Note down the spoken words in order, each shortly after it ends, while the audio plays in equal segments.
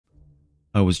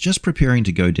I was just preparing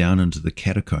to go down into the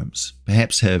catacombs,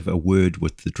 perhaps have a word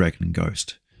with the dragon and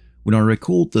ghost, when I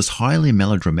recalled this highly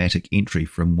melodramatic entry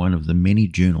from one of the many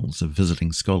journals of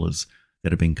visiting scholars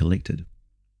that had been collected.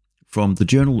 From the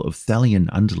Journal of Thalian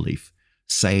Underleaf,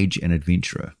 Sage and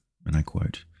Adventurer, and I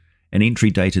quote, an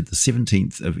entry dated the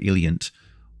 17th of Eliant,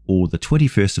 or the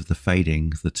 21st of the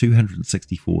Fading, the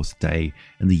 264th day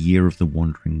in the year of the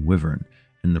Wandering Wyvern,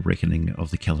 in the reckoning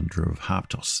of the calendar of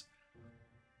Harptos.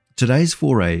 Today's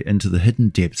foray into the hidden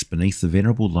depths beneath the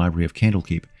venerable library of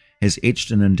Candlekeep has etched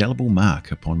an indelible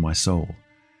mark upon my soul,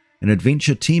 an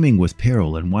adventure teeming with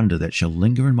peril and wonder that shall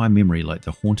linger in my memory like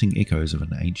the haunting echoes of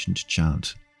an ancient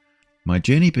chant. My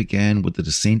journey began with the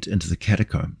descent into the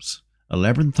catacombs, a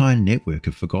labyrinthine network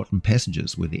of forgotten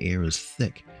passages where the air is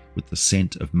thick with the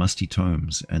scent of musty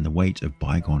tomes and the weight of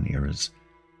bygone eras.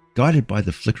 Guided by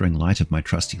the flickering light of my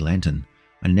trusty lantern,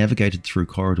 I navigated through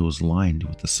corridors lined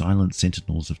with the silent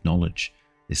sentinels of knowledge,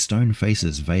 their stone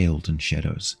faces veiled in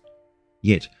shadows.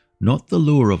 Yet, not the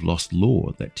lure of lost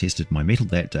lore that tested my mettle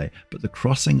that day, but the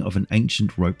crossing of an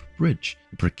ancient rope bridge,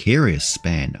 a precarious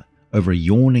span over a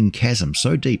yawning chasm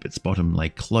so deep its bottom lay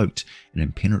cloaked in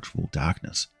impenetrable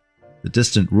darkness. The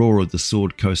distant roar of the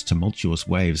Sword Coast tumultuous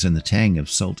waves and the tang of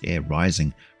salt air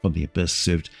rising from the abyss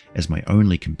served as my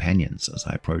only companions as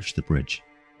I approached the bridge.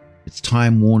 Its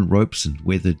time-worn ropes and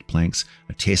weathered planks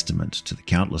a testament to the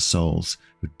countless souls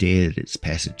who dared its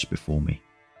passage before me.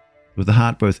 With a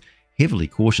heart both heavily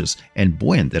cautious and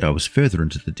buoyant that I was further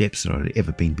into the depths than I had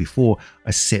ever been before,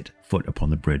 I set foot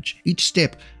upon the bridge, each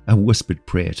step a whispered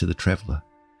prayer to the traveller.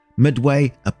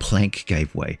 Midway, a plank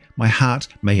gave way. My heart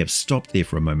may have stopped there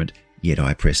for a moment, yet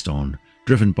I pressed on,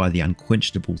 driven by the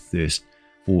unquenchable thirst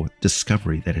for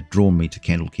discovery that had drawn me to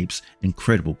Candlekeep's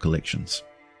incredible collections.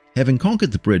 Having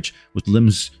conquered the bridge with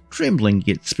limbs trembling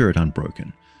yet spirit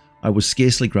unbroken, I was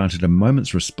scarcely granted a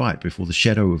moment's respite before the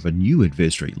shadow of a new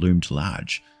adversary loomed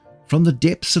large. From the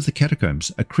depths of the catacombs,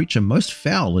 a creature most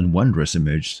foul and wondrous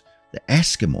emerged, the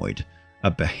Ascomoid, a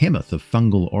behemoth of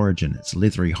fungal origin, its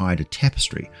leathery hide a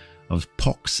tapestry of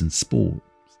pox and spores.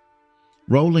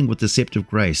 Rolling with deceptive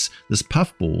grace, this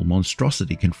puffball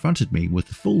monstrosity confronted me with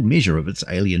the full measure of its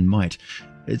alien might.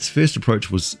 Its first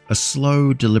approach was a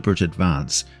slow, deliberate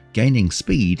advance, gaining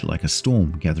speed like a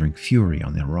storm gathering fury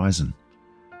on the horizon.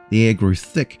 The air grew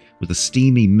thick with a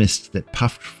steamy mist that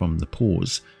puffed from the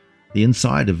pores. The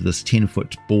inside of this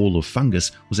 10-foot ball of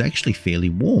fungus was actually fairly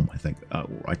warm, I think.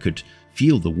 I could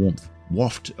feel the warmth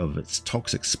waft of its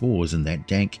toxic spores in that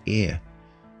dank air.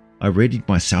 I readied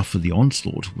myself for the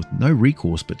onslaught with no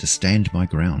recourse but to stand my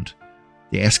ground.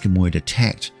 The Ascomoid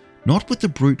attacked, not with the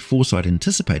brute force I'd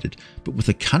anticipated, but with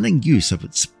a cunning use of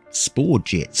its spore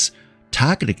jets,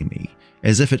 targeting me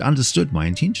as if it understood my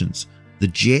intentions. The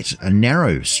jet, a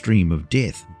narrow stream of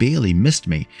death, barely missed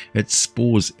me, its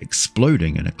spores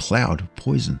exploding in a cloud of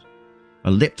poison.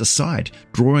 I leapt aside,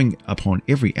 drawing upon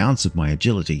every ounce of my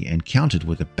agility and countered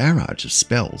with a barrage of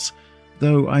spells,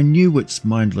 though I knew its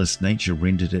mindless nature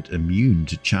rendered it immune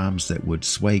to charms that would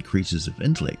sway creatures of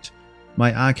intellect.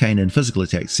 My arcane and physical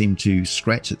attacks seemed to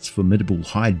scratch its formidable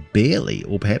hide barely,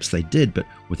 or perhaps they did, but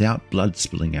without blood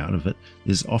spilling out of it,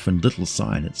 there's often little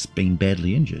sign it's been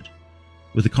badly injured.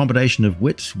 With a combination of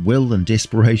wit, will, and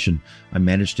desperation, I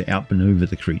managed to outmaneuver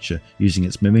the creature, using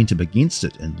its momentum against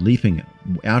it and leaping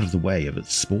out of the way of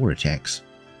its spore attacks.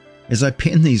 As I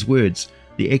pen these words,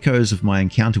 the echoes of my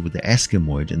encounter with the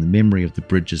Ascomoid and the memory of the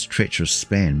bridge's treacherous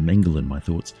span mingle in my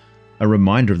thoughts, a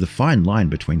reminder of the fine line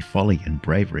between folly and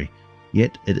bravery.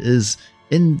 Yet it is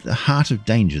in the heart of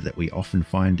danger that we often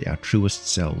find our truest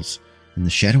selves, in the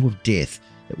shadow of death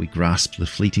that we grasp the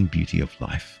fleeting beauty of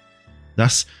life.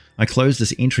 Thus, I close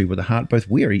this entry with a heart both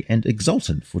weary and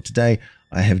exultant, for today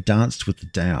I have danced with the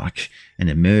dark and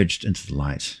emerged into the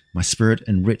light, my spirit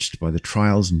enriched by the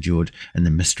trials endured and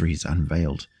the mysteries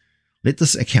unveiled. Let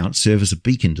this account serve as a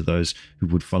beacon to those who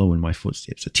would follow in my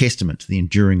footsteps, a testament to the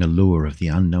enduring allure of the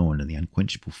unknown and the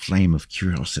unquenchable flame of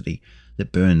curiosity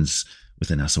that burns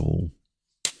within us all.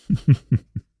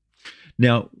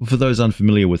 Now, for those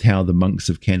unfamiliar with how the monks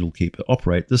of Candlekeep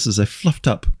operate, this is a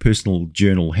fluffed-up personal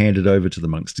journal handed over to the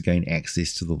monks to gain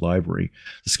access to the library.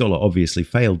 The scholar obviously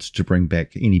failed to bring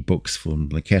back any books from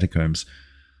the catacombs.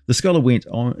 The scholar went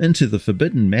on into the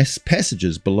forbidden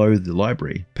passages below the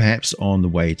library, perhaps on the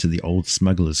way to the old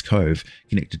Smuggler's Cove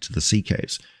connected to the sea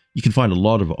caves. You can find a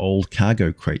lot of old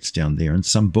cargo crates down there and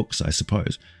some books, I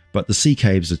suppose. But the sea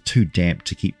caves are too damp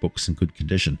to keep books in good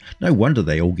condition. No wonder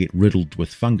they all get riddled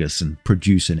with fungus and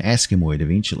produce an Ascomoid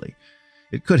eventually.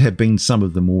 It could have been some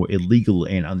of the more illegal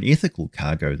and unethical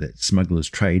cargo that smugglers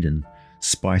trade in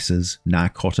spices,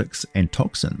 narcotics, and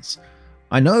toxins.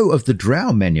 I know of the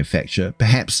drow manufacture,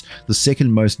 perhaps the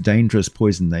second most dangerous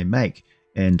poison they make,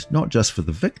 and not just for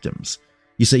the victims.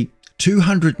 You see,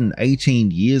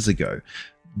 218 years ago,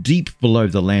 deep below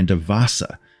the land of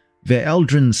Vasa,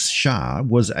 Ve'eldrin's Shah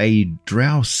was a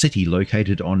drow city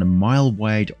located on a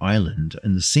mile-wide island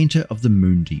in the center of the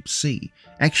Moondeep Sea,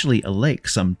 actually a lake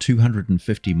some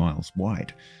 250 miles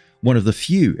wide. One of the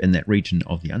few in that region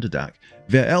of the Underdark,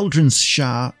 Ve'eldrin's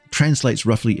Shah translates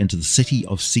roughly into the City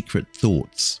of Secret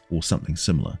Thoughts, or something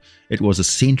similar. It was a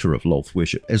center of Lolth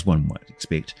worship, as one might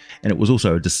expect, and it was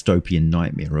also a dystopian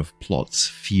nightmare of plots,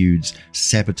 feuds,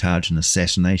 sabotage and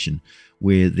assassination,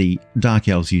 where the Dark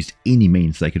Elves used any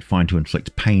means they could find to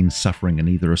inflict pain, suffering, and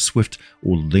either a swift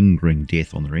or lingering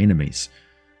death on their enemies.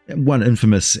 One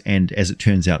infamous and, as it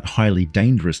turns out, highly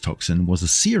dangerous toxin was a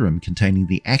serum containing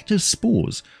the active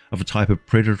spores of a type of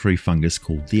predatory fungus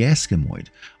called the Ascomoid.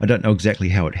 I don't know exactly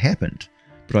how it happened,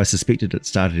 but I suspected it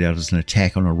started out as an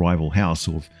attack on a rival house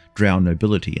of drow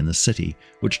nobility in the city,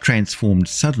 which transformed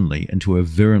suddenly into a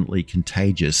virulently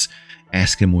contagious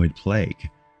Ascomoid plague.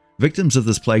 Victims of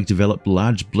this plague developed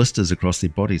large blisters across their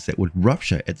bodies that would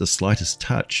rupture at the slightest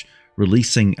touch,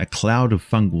 releasing a cloud of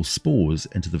fungal spores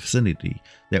into the vicinity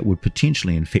that would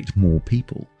potentially infect more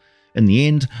people. In the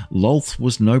end, Lolth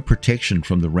was no protection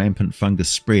from the rampant fungus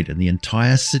spread, and the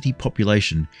entire city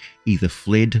population either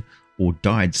fled or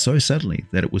died so suddenly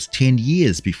that it was 10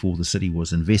 years before the city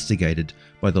was investigated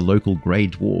by the local grey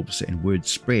dwarves and word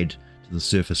spread to the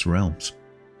surface realms.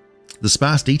 The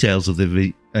sparse details of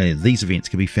these events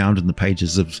can be found in the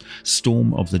pages of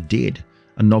Storm of the Dead,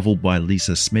 a novel by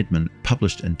Lisa Smedman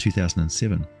published in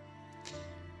 2007.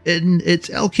 In its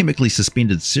alchemically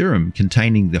suspended serum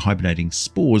containing the hibernating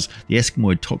spores, the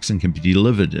Ascomoid toxin can be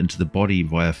delivered into the body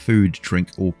via food, drink,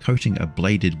 or coating a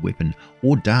bladed weapon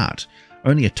or dart.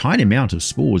 Only a tiny amount of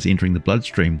spores entering the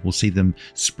bloodstream will see them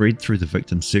spread through the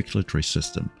victim's circulatory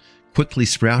system, quickly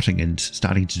sprouting and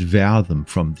starting to devour them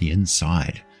from the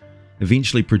inside,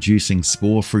 eventually producing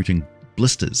spore-fruiting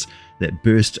blisters that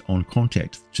burst on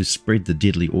contact to spread the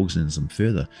deadly organism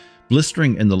further.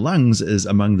 Blistering in the lungs is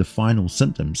among the final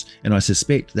symptoms, and I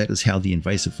suspect that is how the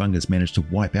invasive fungus managed to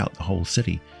wipe out the whole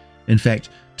city. In fact,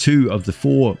 2 of the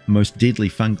 4 most deadly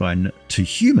fungi to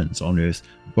humans on Earth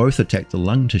both attack the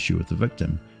lung tissue of the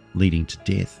victim, leading to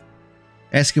death.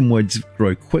 Ascomoids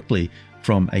grow quickly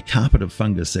from a carpet of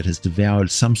fungus that has devoured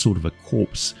some sort of a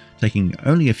corpse, taking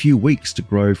only a few weeks to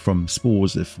grow from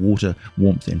spores if water,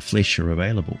 warmth and flesh are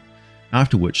available,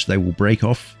 after which they will break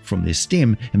off from their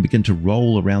stem and begin to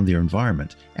roll around their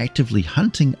environment, actively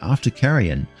hunting after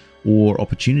carrion or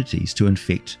opportunities to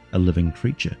infect a living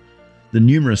creature. The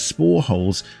numerous spore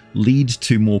holes lead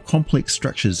to more complex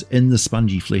structures in the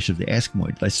spongy flesh of the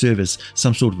Ascomoid. They serve as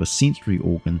some sort of a sensory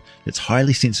organ that's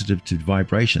highly sensitive to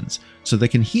vibrations, so they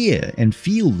can hear and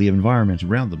feel the environment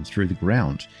around them through the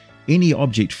ground. Any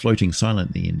object floating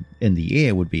silently in the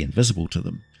air would be invisible to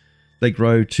them. They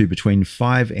grow to between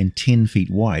 5 and 10 feet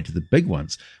wide. The big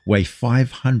ones weigh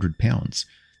 500 pounds.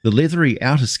 The leathery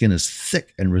outer skin is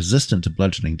thick and resistant to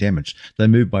bludgeoning damage. They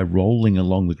move by rolling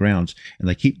along the ground, and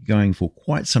they keep going for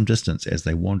quite some distance as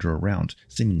they wander around,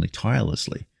 seemingly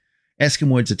tirelessly.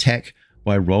 Ascomoids attack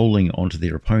by rolling onto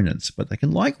their opponents, but they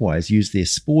can likewise use their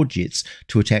spore jets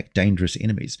to attack dangerous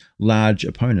enemies. Large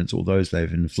opponents, or those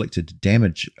they've inflicted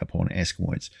damage upon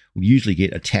Ascomoids, will usually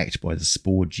get attacked by the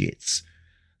spore jets.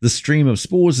 The stream of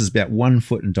spores is about 1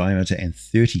 foot in diameter and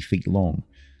 30 feet long.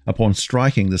 Upon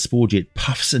striking, the spore jet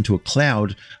puffs into a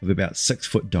cloud of about 6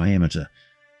 foot diameter.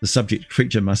 The subject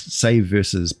creature must save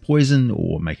versus poison,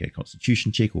 or make a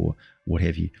constitution check, or what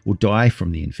have you, or die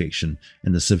from the infection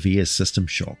and the severe system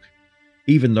shock.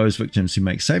 Even those victims who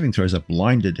make saving throws are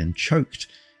blinded and choked,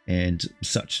 and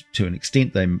such to an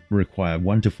extent they require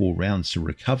 1 to 4 rounds to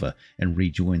recover and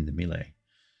rejoin the melee.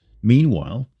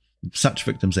 Meanwhile, such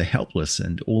victims are helpless,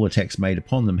 and all attacks made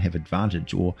upon them have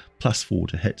advantage or +4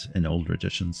 to hit in older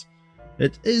editions.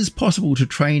 It is possible to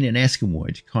train an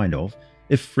Ascomoid, kind of.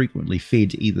 If frequently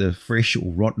fed either fresh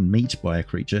or rotten meat by a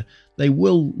creature, they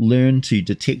will learn to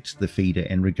detect the feeder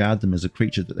and regard them as a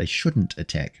creature that they shouldn't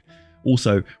attack.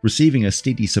 Also, receiving a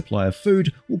steady supply of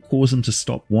food will cause them to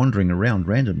stop wandering around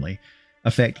randomly,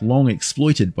 a fact long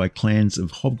exploited by clans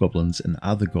of hobgoblins and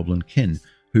other goblin kin,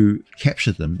 who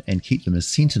capture them and keep them as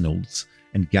sentinels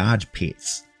and guard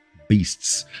pets,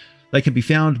 beasts. They can be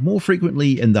found more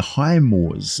frequently in the high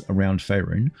moors around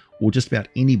Faerun, or just about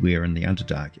anywhere in the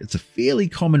Underdark. It's a fairly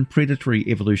common predatory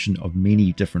evolution of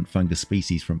many different fungus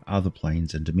species from other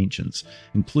planes and dimensions,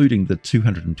 including the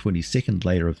 222nd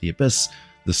layer of the Abyss,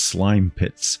 the Slime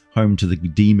Pits, home to the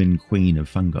demon queen of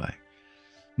fungi.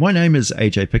 My name is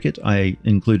AJ Pickett. I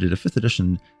included a 5th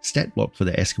edition stat block for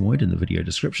the Ascomoid in the video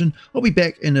description. I'll be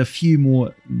back in a few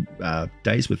more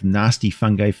days with nasty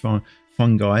fungi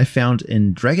found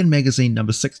in Dragon Magazine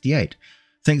number 68.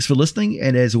 Thanks for listening,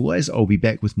 and as always, I'll be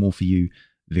back with more for you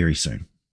very soon.